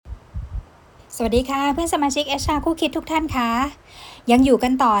สวัสดีค่ะเพื่อนสมาชิก HR คู่คิดทุกท่านคะยังอยู่กั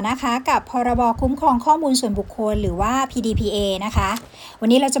นต่อนะคะกับพรบคุ้มครองข้อมูลส่วนบุคคลหรือว่า PDPA นะคะวัน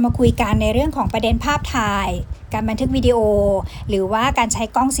นี้เราจะมาคุยกันในเรื่องของประเด็นภาพถ่ายการบันทึกวิดีโอหรือว่าการใช้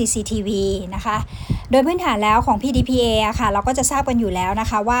กล้อง CCTV นะคะโดยพื้นฐานแล้วของ PDPA อะค่ะเราก็จะทราบกันอยู่แล้วนะ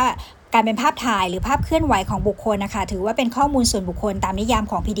คะว่าการเป็นภาพถ่ายหรือภาพเคลื่อนไหวของบุคคลนะคะถือว่าเป็นข้อมูลส่วนบุคคลตามนิยาม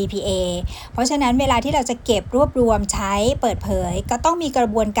ของ PDPA เพราะฉะนั้นเวลาที่เราจะเก็บรวบรวมใช้เปิดเผยก็ต้องมีกระ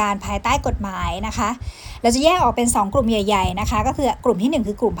บวนการภายใต้กฎหมายนะคะเราจะแยกออกเป็น2กลุ่มใหญ่ๆนะคะก็คือกลุ่มที่1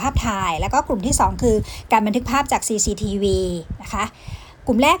คือกลุ่มภาพถ่ายแล้วก็กลุ่มที่2คือการบันทึกภาพจาก CCTV นะคะก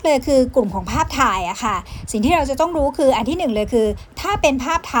ลุ่มแรกเลยคือกลุ่มของภาพถ่ายอะค่ะสิ่งที่เราจะต้องรู้คืออันที่1เลยคือถ้าเป็นภ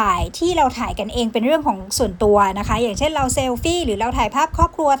าพถ่ายที่เราถ่ายกันเองเป็นเรื่องของส่วนตัวนะคะอย่างเช่นเราเซลฟี่หรือเราถ่ายภาพครอ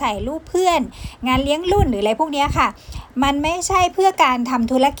บครัวถ่ายรูปเพื่อนงานเลี้ยงรุ่นหรืออะไรพวกนี้ค่ะมันไม่ใช่เพื่อการท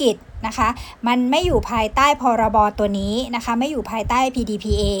ำธุรกิจนะคะมันไม่อยู่ภายใต้พรบตัวนี้นะคะไม่อยู่ภายใต้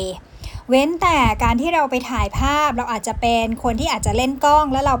PDPAเว้นแต่การที่เราไปถ่ายภาพเราอาจจะเป็นคนที่อาจจะเล่นกล้อง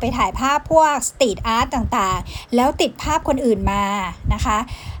แล้วเราไปถ่ายภาพพวกสตรีทอาร์ตต่างๆแล้วติดภาพคนอื่นมานะคะ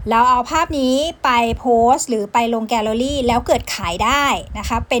เราเอาภาพนี้ไปโพสต์หรือไปลงแกลเลอรี่แล้วเกิดขายได้นะค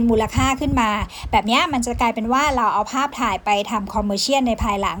ะเป็นมูลค่าขึ้นมาแบบนี้มันจะกลายเป็นว่าเราเอาภาพถ่ายไปทำคอมเมอร์เชียลในภ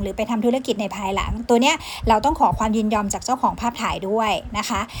ายหลังหรือไปทำธุรกิจในภายหลังตัวเนี้ยเราต้องขอความยินยอมจากเจ้าของภาพถ่ายด้วยนะ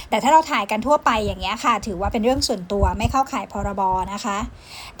คะแต่ถ้าเราถ่ายกันทั่วไปอย่างเงี้ยค่ะถือว่าเป็นเรื่องส่วนตัวไม่เข้าข่ายพรบนะคะ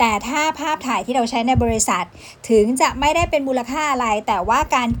แต่ถ้าภาพถ่ายที่เราใช้ในบริษัทถึงจะไม่ได้เป็นมูลค่าอะไรแต่ว่า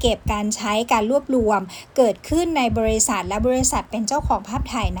การเก็บการใช้การรวบรวมเกิดขึ้นในบริษัทและบริษัทเป็นเจ้าของภาพ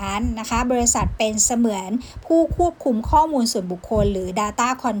ถ่ายนั้นนะคะบริษัทเป็นเสมือนผู้ควบคุมข้อมูลส่วนบุคคลหรือ Data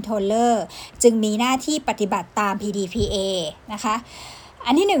Controller จึงมีหน้าที่ปฏิบัติตาม PDPA นะคะ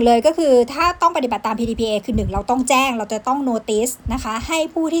อันที่1เลยก็คือถ้าต้องปฏิบัติตาม PDPA คือ1เราต้องแจ้งเราจะต้อง notice นะคะให้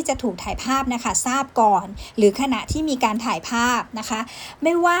ผู้ที่จะถูกถ่ายภาพนะคะทราบก่อนหรือขณะที่มีการถ่ายภาพนะคะไ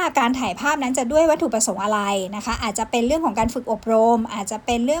ม่ว่าการถ่ายภาพนั้นจะด้วยวัตถุประสงค์อะไรนะคะอาจจะเป็นเรื่องของการฝึกอบรมอาจจะเ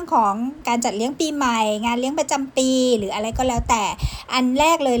ป็นเรื่องของการจัดเลี้ยงปีใหม่งานเลี้ยงประจำปีหรืออะไรก็แล้วแต่อันแร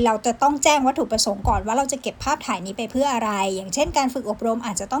กเลยเราจะต้องแจ้งวัตถุประสงค์ก่อนว่าเราจะเก็บภาพถ่ายนี้ไปเพื่ออะไรอย่างเช่นการฝึกอบรมอ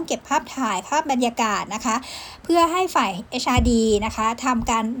าจจะต้องเก็บภาพถ่ายภาพบรรยากาศนะคะเพื่อให้ฝ่าย HRD นะคะ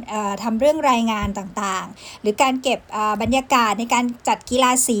ทำเรื่องรายงานต่างๆหรือการเก็บบรรยากาศในการจัดกีฬ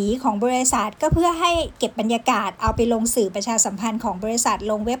าสีของบริษัทก็เพื่อให้เก็บบรรยากาศเอาไปลงสื่อประชาสัมพันธ์ของบริษัท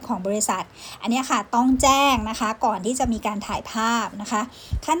ลงเว็บของบริษัทอันนี้ค่ะต้องแจ้งนะคะก่อนที่จะมีการถ่ายภาพนะคะ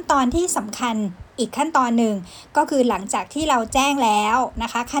ขั้นตอนที่สำคัญอีกขั้นตอนหนึ่งก็คือหลังจากที่เราแจ้งแล้วนะ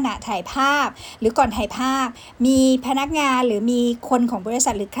คะขณะถ่ายภาพหรือก่อนถ่ายภาพมีพนักงานหรือมีคนของบริษั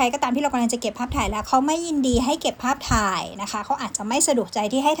ทหรือใครก็ตามที่เรากำลังจะเก็บภาพถ่ายแล้วเขาไม่ยินดีให้เก็บภาพถ่ายนะคะเขาอาจจะไม่สะดวกใจ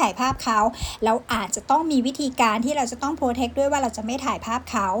ที่ให้ถ่ายภาพเขาเราอาจจะต้องมีวิธีการที่เราจะต้องโปรเทคด้วยว่าเราจะไม่ถ่ายภาพ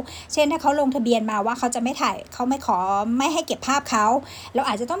เขาเช่นถ้าเขาลงทะเบียนมาว่าเขาจะไม่ถ่ายเขาไม่ให้เก็บภาพเขาเรา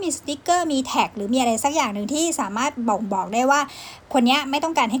อาจจะต้องมีสติ๊กเกอร์มีแท็กหรือมีอะไรสักอย่างหนึ่งที่สามารถบอกได้ว่าคนนี้ไม่ต้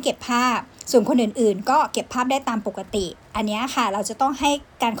องการให้เก็บภาพส่วนคนอื่นๆก็เก็บภาพได้ตามปกติอันนี้ค่ะเราจะต้องให้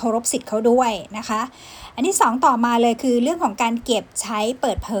การเคารพสิทธิ์เขาด้วยนะคะอันที่2ต่อมาเลยคือเรื่องของการเก็บใช้เ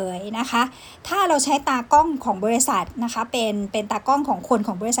ปิดเผยนะคะถ้าเราใช้ตากล้องของบริษัทนะคะเป็นตากล้องของคนข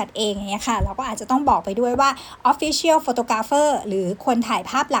องบริษัทเองอย่างเงี้ยค่ะเราก็อาจจะต้องบอกไปด้วยว่า Official Photographer หรือคนถ่าย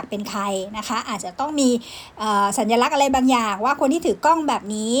ภาพหลักเป็นใครนะคะอาจจะต้องมีสัญลักษณ์อะไรบางอย่างว่าคนที่ถือกล้องแบบ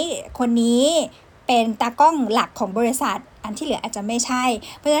นี้คนนี้เป็นตากล้องหลักของบริษัทอันที่เหลืออาจจะไม่ใช่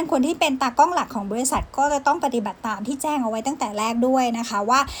เพราะฉะนั้นคนที่เป็นตากล้องหลักของบริษัทก็จะต้องปฏิบัติตามที่แจ้งเอาไว้ตั้งแต่แรกด้วยนะคะ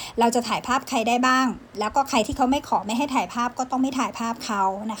ว่าเราจะถ่ายภาพใครได้บ้างแล้วก็ใครที่เขาไม่ให้ถ่ายภาพก็ต้องไม่ถ่ายภาพเขา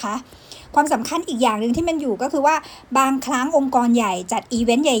นะคะความสำคัญอีกอย่างหนึ่งที่มันอยู่ก็คือว่าบางครั้งองค์กรใหญ่จัดอีเว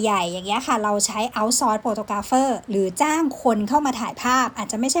นต์ใหญ่ๆอย่างเงี้ยค่ะเราใช้ outsource photographer หรือจ้างคนเข้ามาถ่ายภาพอาจ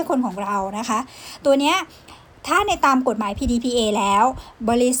จะไม่ใช่คนของเรานะคะตัวเนี้ยถ้าในตามกฎหมาย PDPA แล้ว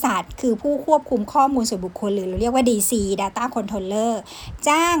บริษัทคือผู้ควบคุมข้อมูลส่วนบุคคลหรือเราเรียกว่า DC Data Controller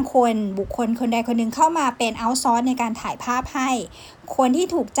จ้างบุคคลคนใดคนหนึ่งเข้ามาเป็น outsource ในการถ่ายภาพให้คนที่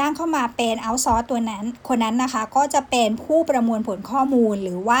ถูกจ้างเข้ามาเป็น outsource ตัวนั้นคนนั้นนะคะก็จะเป็นผู้ประมวลผลข้อมูลห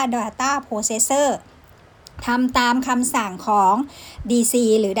รือว่า Data Processor ทำตามคำสั่งของ DC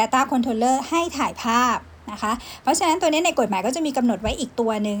หรือ Data Controller ให้ถ่ายภาพนะคะเพราะฉะนั้นตัวนี้ในกฎหมายก็จะมีกำหนดไว้อีกตั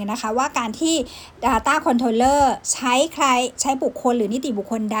วหนึ่งนะคะว่าการที่ Data Controller ใช้บุคคลหรือนิติบุค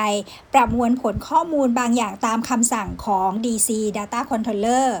คลใดประมวลผลข้อมูลบางอย่างตามคำสั่งของ DC Data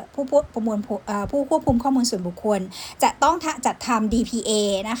Controller ผู้ควบคุมข้อมูลส่วนบุคคลจะต้องจัดทำ DPA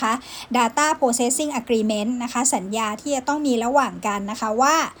นะคะ Data Processing Agreement นะคะสัญญาที่จะต้องมีระหว่างกันนะคะ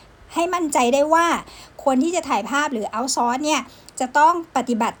ว่าให้มั่นใจได้ว่า คนที่จะถ่ายภาพหรือเอาท์ซอร์สเนี่ยจะต้องป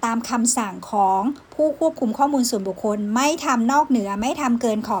ฏิบัติตามคำสั่งของผู้ควบคุมข้อมูลส่วนบุคคลไม่ทำนอกเหนือไม่ทำเ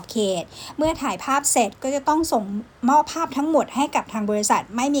กินขอบเขตเมื่อถ่ายภาพเสร็จก็จะต้องส่งมอบภาพทั้งหมดให้กับทางบริษัท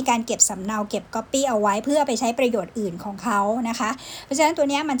ไม่มีการเก็บสำเนาเก็บก๊อปปี้เอาไว้เพื่อไปใช้ประโยชน์อื่นของเขานะคะเพราะฉะนั้นตัว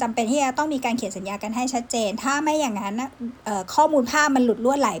นี้มันจำเป็นที่จะต้องมีการเขียนสัญญากันให้ชัดเจนถ้าไม่อย่างนั้นข้อมูลภาพมันหลุด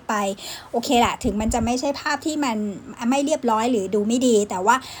ล่วไหลไปโอเคละถึงมันจะไม่ใช่ภาพที่มันไม่เรียบร้อยหรือดูไม่ดีแต่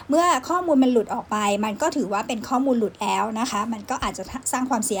ว่าเมื่อข้อมูลมันหลุดออกไปมันก็ถือว่าเป็นข้อมูลหลุดแล้วนะคะมันก็อาจจะสร้าง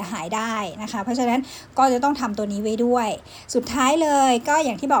ความเสียหายได้นะคะเพราะฉะนั้นก็จะต้องทำตัวนี้ไว้ด้วยสุดท้ายเลยก็อ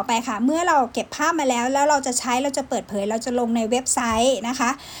ย่างที่บอกไปค่ะเมื่อเราเก็บภาพมาแล้วเราจะใช้เราจะเปิดเผยเราจะลงในเว็บไซต์นะคะ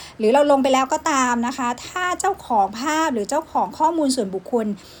หรือเราลงไปแล้วก็ตามนะคะถ้าเจ้าของภาพหรือเจ้าของข้อมูลส่วนบุคคล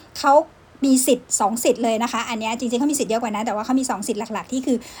เขามีสิทธิ์2สิทธิ์เลยนะคะอันนี้จริงๆเขามีสิทธิ์เยอะกว่านั้นแต่ว่าเขามี2สิทธิ์หลักๆที่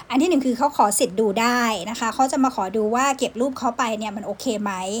คืออันที่1คือเขาขอสิทธิ์ดูได้นะคะเขาจะมาขอดูว่าเก็บรูปเขาไปเนี่ยมันโอเคไห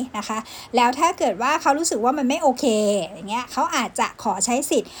มนะคะแล้วถ้าเกิดว่าเขารู้สึกว่ามันไม่โอเคอย่างเงี้ยเขาอาจจะขอใช้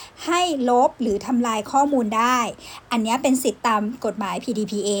สิทธิ์ให้ลบหรือทำลายข้อมูลได้อันนี้เป็นสิทธิ์ตามกฎหมาย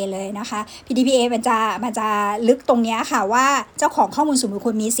Pdpa เลยนะคะ Pdpa มันจะลึกตรงนี้ค่ะว่าเจ้าของข้อมูลส่วนบุคค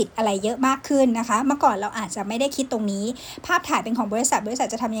ลมีสิทธิ์อะไรเยอะมากขึ้นนะคะเมื่อก่อนเราอาจจะไม่ได้คิดตรงนี้ภาพถ่ายเป็นของบริษัท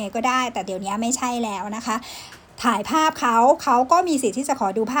จะทำยังไงก็ได้แต่เดี๋ยวนี้ไม่ใช่แล้วนะคะถ่ายภาพเขาก็มีสิทธิ์ที่จะขอ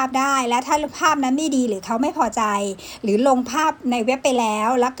ดูภาพได้และถ้าภาพนั้นไม่ดีหรือเขาไม่พอใจหรือลงภาพในเว็บไปแล้ว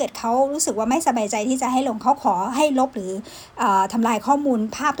เกิดเขารู้สึกว่าไม่สบายใจที่จะให้ลงเขาขอให้ลบหรือทำลายข้อมูล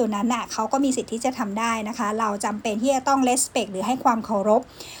ภาพตัวนั้นน่ะเขาก็มีสิทธิ์ที่จะทำได้นะคะเราจำเป็นที่จะต้อง respect หรือให้ความเคารพ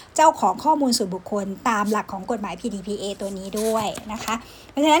เจ้าของข้อมูลส่วนบุคคลตามหลักของกฎหมาย Pdpa ตัวนี้ด้วยนะคะ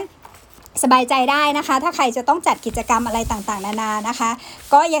เพราะฉะนั้นสบายใจได้นะคะถ้าใครจะต้องจัดกิจกรรมอะไรต่างๆนานานะคะ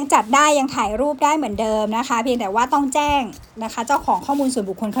ก็ยังจัดได้ยังถ่ายรูปได้เหมือนเดิมนะคะเพียงแต่ว่าต้องแจ้งนะคะเจ้าของข้อมูลส่วน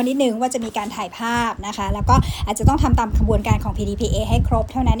บุคคลเขานิดนึงว่าจะมีการถ่ายภาพนะคะแล้วก็อาจจะต้องทำตามกระบวนการของ Pdpa ให้ครบ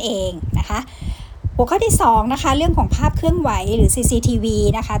เท่านั้นเองนะคะหัวข้อที่2นะคะเรื่องของภาพเคลื่อนไหวหรือ Cctv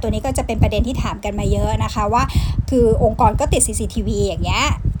นะคะตัวนี้ก็จะเป็นประเด็นที่ถามกันมาเยอะนะคะว่าคือองค์กรก็ติด Cctv อย่างเงี้ย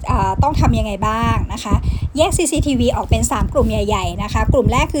ต้องทำยังไงบ้างนะคะแยก CCTV ออกเป็น3กลุ่มใหญ่ๆนะคะกลุ่ม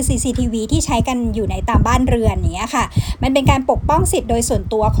แรกคือ CCTV ที่ใช้กันอยู่ในตามบ้านเรือนอย่างเงี้ยค่ะมันเป็นการปกป้องสิทธิ์โดยส่วน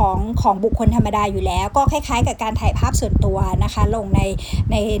ตัวของบุคคลธรรมดาอยู่แล้วก็คล้ายๆกับการถ่ายภาพส่วนตัวนะคะลง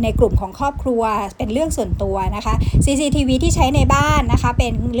ในกลุ่มของครอบครัวเป็นเรื่องส่วนตัวนะคะ CCTV ที่ใช้ในบ้านนะคะเป็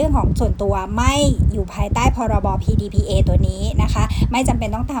นเรื่องของส่วนตัวไม่อยู่ภายใต้พรบ Pdpa ตัวนี้นะคะไม่จำเป็น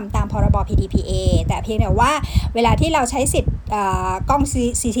ต้องทำตามพรบ Pdpa แต่เพียงแต่ว่าเวลาที่เราใช้สิทธิ์กล้อง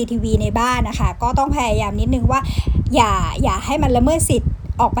CCTV ในบ้านนะคะก็ต้องพยายามนิดนึงว่าอย่าให้มันละเมิดสิทธิ์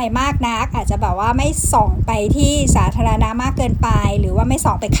ออกไปมากนักอาจจะแบบว่าไม่ส่องไปที่สาธารณะมากเกินไปหรือว่าไม่ส่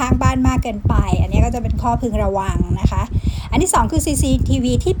องไปข้างบ้านมากเกินไปอันนี้ก็จะเป็นข้อพึงระวังนะคะอันที่2คือ CCTV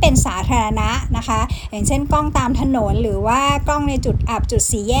ที่เป็นสาธารณะนะคะอย่างเช่นกล้องตามถนนหรือว่ากล้องในจุดอับจุด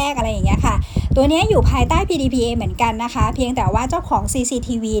สี่แยกอะไรอย่างเงี้ยค่ะตัวนี้อยู่ภายใต้ Pdpa เหมือนกันนะคะเพียงแต่ว่าเจ้าของ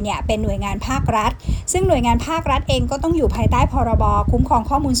CCTV เนี่ยเป็นหน่วยงานภาครัฐซึ่งหน่วยงานภาครัฐเองก็ต้องอยู่ภายใต้พรบคุ้มครอง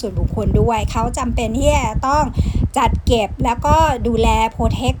ข้อมูลส่วนบุคคลด้วยเขาจำเป็นที่จะต้องจัดเก็บแล้วก็ดูแลโปร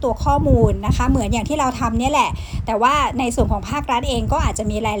เทคตัวข้อมูลนะคะเหมือนอย่างที่เราทำเนี่ยแหละแต่ว่าในส่วนของภาครัฐเองก็อาจจะ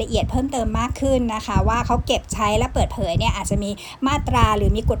มีรายละเอียดเพิ่มเติมมากขึ้นนะคะว่าเขาเก็บใช้และเปิดเผยเนี่ยอาจจะมีมาตราหรือ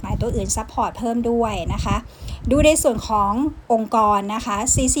มีกฎหมายตัวอื่นซัพพอร์ตเพิ่มด้วยนะคะดูในส่วนขององค์กรนะคะ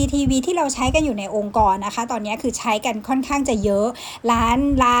CCTV ที่เราใช้กันอยู่ในองค์กรนะคะตอนนี้คือใช้กันค่อนข้างจะเยอะร้า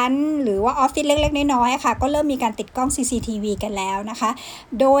นหรือว่าออฟฟิศเล็กๆน้อยๆค่ะก็เริ่มมีการติดกล้อง CCTV กันแล้วนะคะ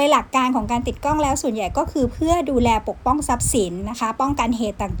โดยหลักการของการติดกล้องแล้วส่วนใหญ่ก็คือเพื่อดูแลปกป้องทรัพย์สินนะคะป้องกันเห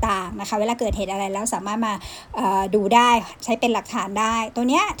ตุต่างๆนะคะเวลาเกิดเหตุอะไรแล้วสามารถมาดูได้ใช้เป็นหลักฐานได้ตัว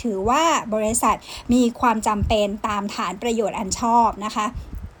นี้ถือว่าบริษัทมีความจำเป็นตามฐานประโยชน์อันชอบนะคะ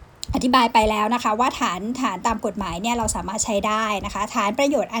อธิบายไปแล้วนะคะว่าฐานตามกฎหมายเนี่ยเราสามารถใช้ได้นะคะฐานประ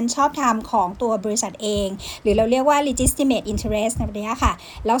โยชน์อันชอบธรรมของตัวบริษัทเองหรือเราเรียกว่า legitimate interest ในนี้ค่ะ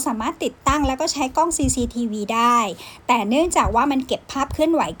เราสามารถติดตั้งแล้วก็ใช้กล้อง CCTV ได้แต่เนื่องจากว่ามันเก็บภาพเคลื่อ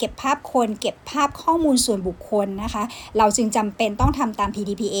นไหวเก็บภาพคนเก็บภาพข้อมูลส่วนบุคคลนะคะเราจึงจำเป็นต้องทำตาม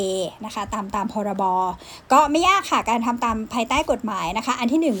Pdpa นะคะตามพรบก็ไม่ยากค่ะการทำตามภายใต้กฎหมายนะคะอัน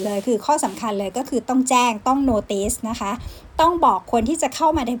ที่1เลยคือข้อสำคัญเลยก็คือต้องแจ้งต้อง notice นะคะต้องบอกคนที่จะเข้า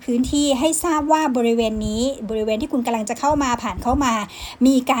มาในพื้นที่ให้ทราบว่าบริเวณนี้บริเวณที่คุณกำลังจะเข้ามาผ่านเข้ามา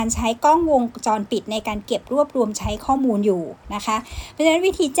มีการใช้กล้องวงจรปิดในการเก็บรวบรวมใช้ข้อมูลอยู่นะคะเพราะฉะนั้น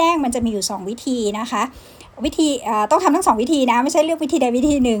วิธีแจ้งมันจะมีอยู่2วิธีนะคะวิธีต้องทำทั้ง2วิธีนะไม่ใช่เลือกวิธีใดวิ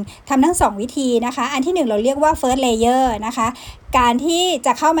ธีหนึ่งทำทั้ง2วิธีนะคะอันที่1เราเรียกว่า first layer นะคะ การที่จ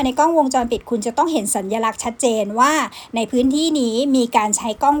ะเข้ามาในกล้องวงจรปิดคุณจะต้องเห็นสัญลักษณ์ชัดเจนว่าในพื้นที่นี้มีการใช้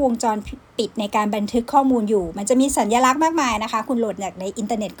กล้องวงจรปิดในการบันทึกข้อมูลอยู่มันจะมีสัญลักษณ์มากมายนะคะคุณโหลดจากในอินเ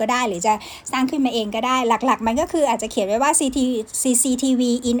ทอร์เน็ตก็ได้หรือจะสร้างขึ้นมาเองก็ได้หลักๆมันก็คืออาจจะเขียนไว้ว่า CCTV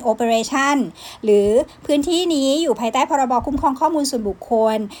in operation หรือพื้นที่นี้อยู่ภายใต้พรบคุ้มครองข้อมูลส่วนบุคค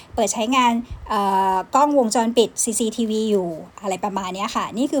ลเปิดใช้งานกล้องวงจรปิด CCTV อยู่อะไรประมาณนี้ค่ะ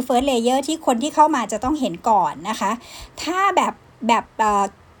นี่คือ first layer ที่คนที่เข้ามาจะต้องเห็นก่อนนะคะถ้าแบบ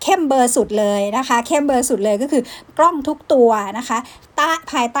เข้มเบอร์สุดเลยนะคะเข้มเบอร์สุดเลยก็คือกล้องทุกตัวนะคะ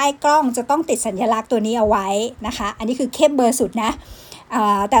ภายใต้กล้องจะต้องติดสัญลักษณ์ตัวนี้เอาไว้นะคะอันนี้คือเข้มเบอร์สุดนะ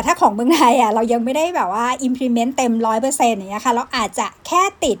แต่ถ้าของเมืองไทยเรายังไม่ได้แบบว่า implement เต็ม 100% อย่างเงี้ยค่ะเราอาจจะแค่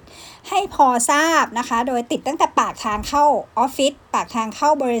ติดให้พอทราบนะคะโดยติดตั้งแต่ปากทางเข้าออฟฟิศปากทางเข้า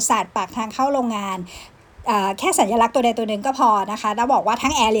บริษัทปากทางเข้าโรงงานแค่สัญลักษณ์ตัวใดตัวหนึ่งก็พอนะคะแล้วบอกว่าทั้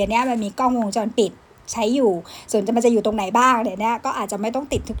งแอเรียเนี้ยมันมีกล้องวงจรปิดใช้อยู่ส่วนมันจะอยู่ตรงไหนบ้างเนี่ยก็อาจจะไม่ต้อง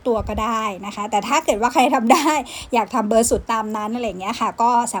ติดทุกตัวก็ได้นะคะแต่ถ้าเกิดว่าใครทำได้อยากทำเบอร์สุดตามนั้นอะไรเงี้ยค่ะก็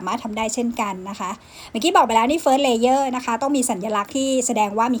สามารถทำได้เช่นกันนะคะเมื่อกี้บอกไปแล้วนี่ first layer นะคะต้องมีสัญลักษณ์ที่แสดง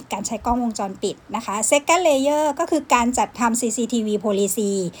ว่ามีการใช้กล้องวงจรปิดนะคะ second layer ก็คือการจัดทำ CCTV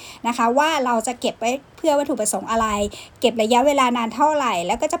policy นะคะว่าเราจะเก็บไว้เพื่อวัตถุประสงค์อะไรเก็บระยะเวลานานเท่าไหร่แ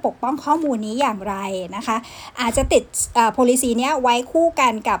ล้วก็จะปกป้องข้อมูลนี้อย่างไรนะคะอาจจะติดpolicy เนี้ยไว้คู่กั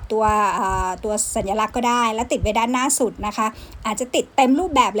นกับตัวสัญลักษณ์ก็ได้แล้วติดไว้ด้านหน้าสุดนะคะอาจจะติดเต็มรู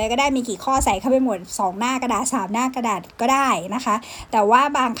ปแบบเลยก็ได้มีกี่ข้อใส่เข้าไปหมด2หน้ากระดาษ3หน้ากระดาษก็ได้นะคะแต่ว่า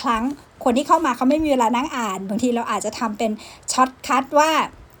บางครั้งคนที่เข้ามาเขาไม่มีเวลานั่งอ่านบางทีเราอาจจะทำเป็นช็อตคัทว่า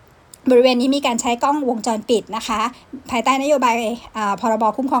บริเวณนี้มีการใช้กล้องวงจรปิดนะคะภายใต้นโยบายพรบ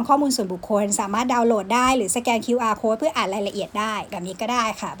คุ้มครองข้อมูลส่วนบุคคลสามารถดาวน์โหลดได้หรือสแกน QR code เพื่ออ่านรายละเอียดได้แบบนี้ก็ได้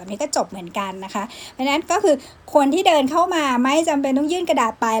ค่ะแบบนี้ก็จบเหมือนกันนะคะเพราะฉะนั้นก็คือคนที่เดินเข้ามาไม่จำเป็นต้องยื่นกระดา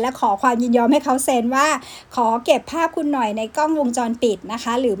ษไปแล้วขอความยินยอมให้เขาเซ็นว่าขอเก็บภาพคุณหน่อยในกล้องวงจรปิดนะค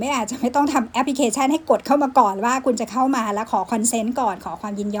ะหรือไม่อาจจะไม่ต้องทำแอปพลิเคชันให้กดเข้ามาก่อนว่าคุณจะเข้ามาแล้วขอคอนเซนต์ก่อนขอควา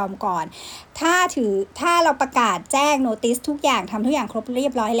มยินยอมก่อนถ้าเราประกาศแจ้งโนติสทุกอย่างทำทุกอย่างครบเรีย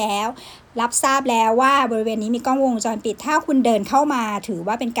บร้อยแล้วรับทราบแล้วว่าบริเวณนี้มีกล้องวงจรปิดถ้าคุณเดินเข้ามาถือ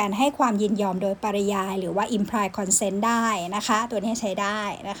ว่าเป็นการให้ความยินยอมโดยปริยายหรือว่า implied consent ได้นะคะตัวนี้ใช้ได้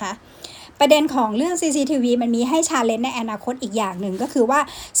นะคะประเด็นของเรื่อง CCTV มันมีให้ challenge ในอนาคตอีกอย่างหนึ่งก็คือว่า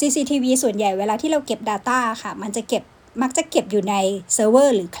CCTV ส่วนใหญ่เวลาที่เราเก็บ Data ค่ะมักจะเก็บอยู่ในเซิร์ฟเวอ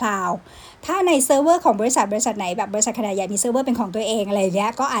ร์หรือคลาวด์ถ้าในเซิร์ฟเวอร์ของบริษัทไหนแบบบริษัทขนาดใหญ่มีเซิร์ฟเวอร์เป็นของตัวเองอะไรเงี้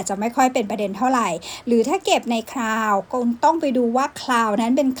ยก็อาจจะไม่ค่อยเป็นประเด็นเท่าไหร่หรือถ้าเก็บในคลาวด์ก็ต้องไปดูว่าคลาวด์นั้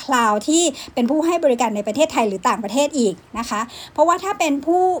นเป็นคลาวด์ที่เป็นผู้ให้บริการในประเทศไทยหรือต่างประเทศอีกนะคะเพราะว่าถ้าเป็น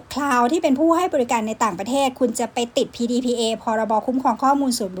ผู้คลาวด์ที่เป็นผู้ให้บริการในต่างประเทศคุณจะไปติด PDPA พรบคุ้มครองข้อมู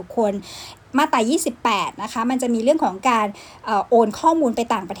ลส่วนบุคคลมาตรา28นะคะมันจะมีเรื่องของการโอนข้อมูลไป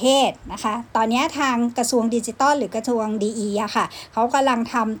ต่างประเทศนะคะตอนนี้ทางกระทรวงดิจิทัลหรือกระทรวงดีอะค่ะเขากำลัง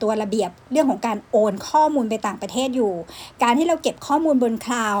ทำตัวระเบียบเรื่องของการโอนข้อมูลไปต่างประเทศอยู่การที่เราเก็บข้อมูลบนค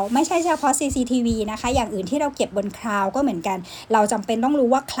ลาวด์ไม่ใช่เฉพาะ CCTV นะคะอย่างอื่นที่เราเก็บบนคลาวด์ก็เหมือนกันเราจำเป็นต้องรู้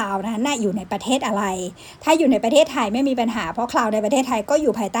ว่าคลาวด์นั้นอยู่ในประเทศอะไรถ้าอยู่ในประเทศไทยไม่มีปัญหาเพราะคลาวด์ในประเทศไทยก็อ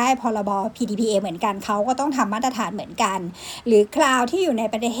ยู่ภายใต้พรบ PDPA เหมือนกันเขาก็ต้องทำมาตรฐานเหมือนกันหรือคลาวด์ที่อยู่ใน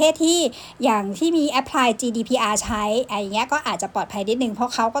ประเทศที่อย่างที่มี apply GDPR ใช้อะไรเงี้ยก็อาจจะปลอดภัยนิดนึงเพรา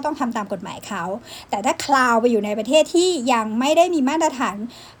ะเขาก็ต้องทำตามกฎหมายเขาแต่ถ้าคลาวด์ไปอยู่ในประเทศที่ยังไม่ได้มีมาตรฐาน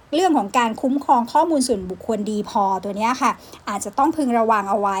เรื่องของการคุ้มครองข้อมูลส่วนบุคคลดีพอตัวนี้ค่ะอาจจะต้องพึงระวัง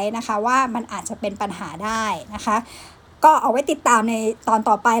เอาไว้นะคะว่ามันอาจจะเป็นปัญหาได้นะคะก็เอาไว้ติดตามในตอน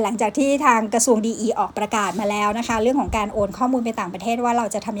ต่อไปหลังจากที่ทางกระทรวงดีออกประกาศมาแล้วนะคะเรื่องของการโอนข้อมูลไปต่างประเทศว่าเรา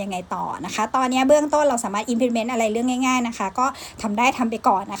จะทำยังไงต่อนะคะตอนนี้เบื้องต้นเราสามารถ implement อะไรเรื่องง่ายๆนะคะก็ทำไป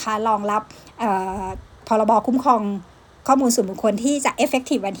ก่อนนะคะรองรับพรบคุ้มครองข้อมูลส่วนบุคคลที่จะ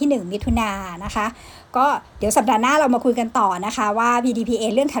effective วันที่1 มิถุนายนนะคะก็เดี๋ยวสัปดาห์หน้าเรามาคุยกันต่อนะคะว่า PDPA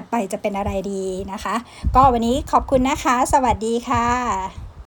เรื่องถัดไปจะเป็นอะไรดีนะคะก็วันนี้ขอบคุณนะคะสวัสดีค่ะ